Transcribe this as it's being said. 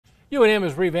UNM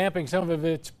is revamping some of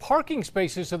its parking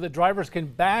spaces so that drivers can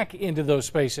back into those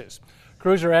spaces.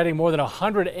 Crews are adding more than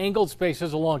 100 angled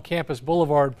spaces along Campus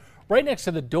Boulevard right next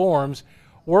to the dorms.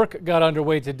 Work got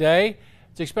underway today.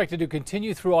 It's expected to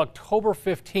continue through October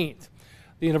 15th.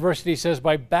 The university says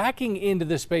by backing into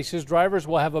the spaces, drivers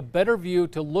will have a better view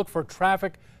to look for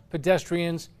traffic,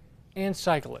 pedestrians, and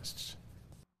cyclists.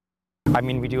 I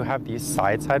mean, we do have these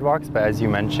side sidewalks, but as you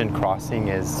mentioned, crossing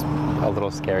is a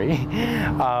little scary.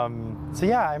 So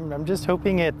yeah, I'm just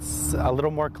hoping it's a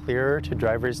little more clearer to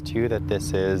drivers too that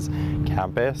this is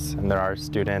campus and there are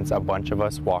students, a bunch of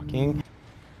us walking.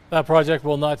 That project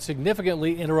will not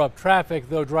significantly interrupt traffic,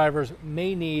 though drivers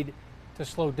may need to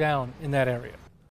slow down in that area.